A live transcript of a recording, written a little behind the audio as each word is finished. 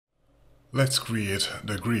Let's create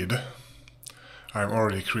the grid. I've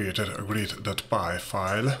already created a grid.py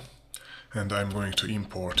file, and I'm going to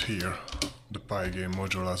import here the pygame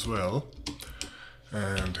module as well.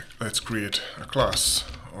 And let's create a class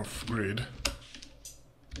of grid,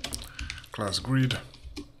 class grid,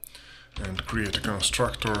 and create a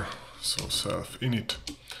constructor, so self init.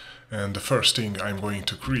 And the first thing I'm going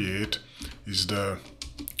to create is the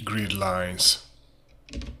grid lines.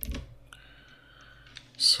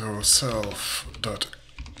 So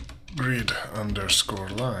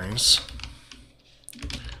self.grid_lines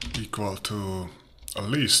equal to a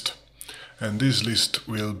list, and this list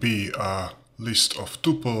will be a list of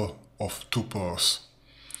tuples.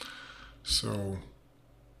 So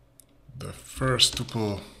the first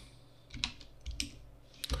tuple,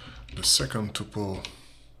 the second tuple,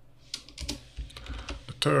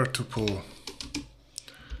 the third tuple,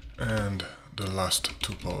 and the last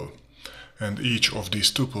tuple. And each of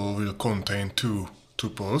these tuples will contain two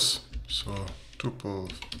tuples, so tuple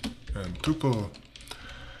and tuple.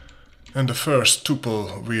 And the first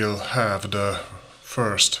tuple will have the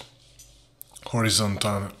first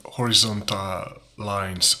horizontal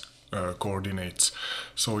lines coordinates.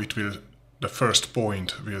 So the first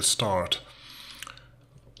point will start,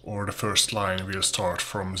 or the first line will start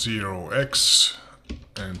from 0x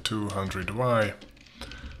and 200y,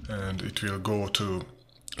 and it will go to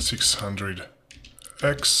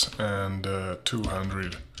 600x and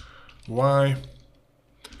 200y.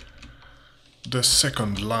 The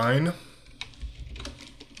second line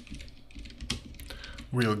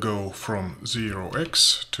will go from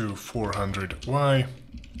 0x to 400y,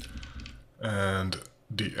 and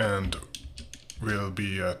the end will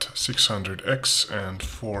be at 600x and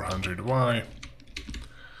 400y,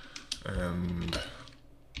 and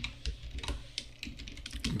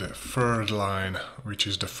the third line, which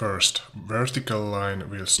is the first vertical line,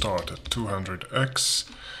 will start at 200x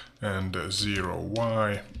and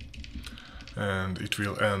 0y, and it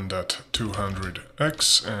will end at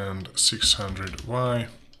 200x and 600y.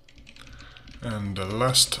 And the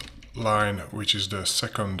last line, which is the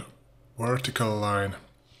second vertical line,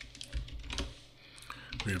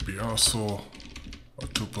 will be also a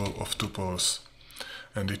tuple of tuples,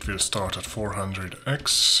 and it will start at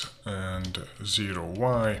 400x and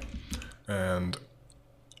 0y, and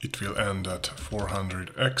it will end at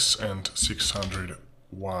 400x and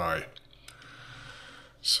 600y.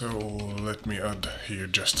 So let me add here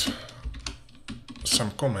just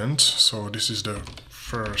some comments. So this is the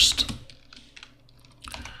first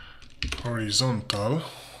horizontal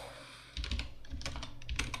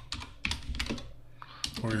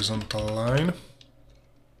line.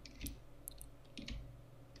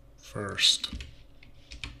 First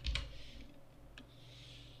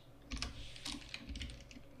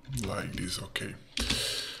like this, okay.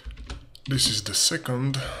 This is the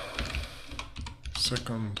second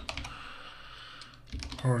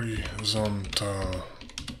horizontal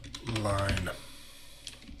line.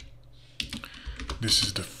 This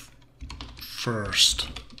is the first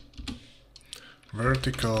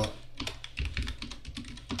vertical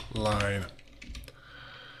line,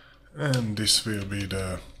 and this will be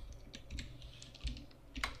the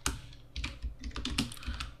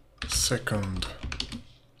second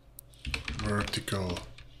vertical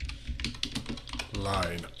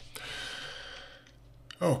line.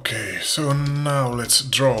 Okay, so now let's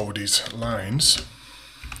draw these lines.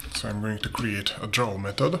 So I'm going to create a draw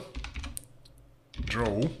method.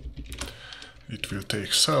 Draw. It will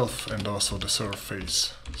take self and also the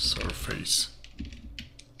surface.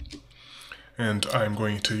 And I'm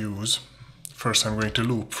going to use, first I'm going to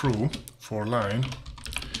loop through for line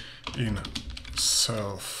in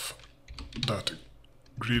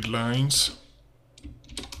self.gridlines,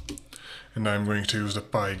 and I'm going to use the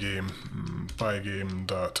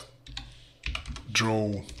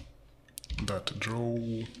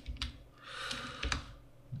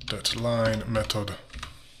pygame.draw.line method,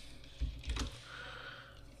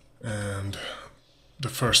 and the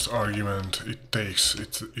first argument it takes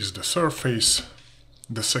is the surface.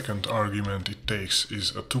 The second argument it takes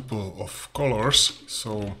is a tuple of colors,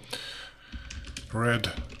 so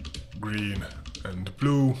red, green and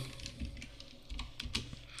blue.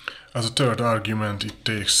 As a third argument it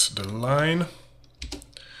takes the line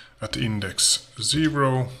at index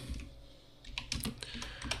 0,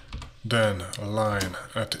 then a line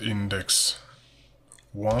at index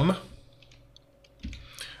 1,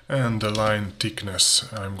 and the line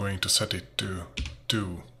thickness I'm going to set it to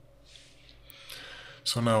 2.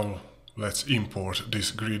 So now let's import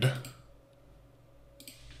this grid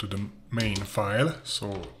to the main file.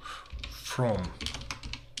 So from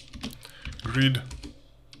grid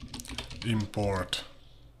import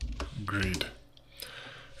grid.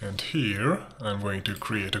 And here I'm going to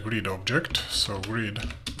create a grid object, so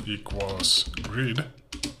grid equals grid.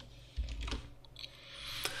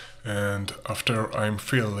 And after I'm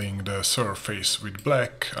filling the surface with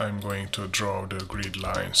black, I'm going to draw the grid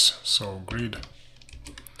lines. So grid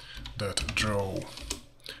that draw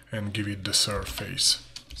and give it the surface.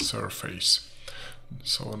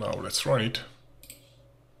 So now let's run it.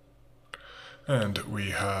 And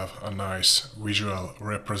we have a nice visual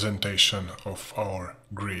representation of our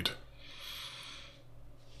grid.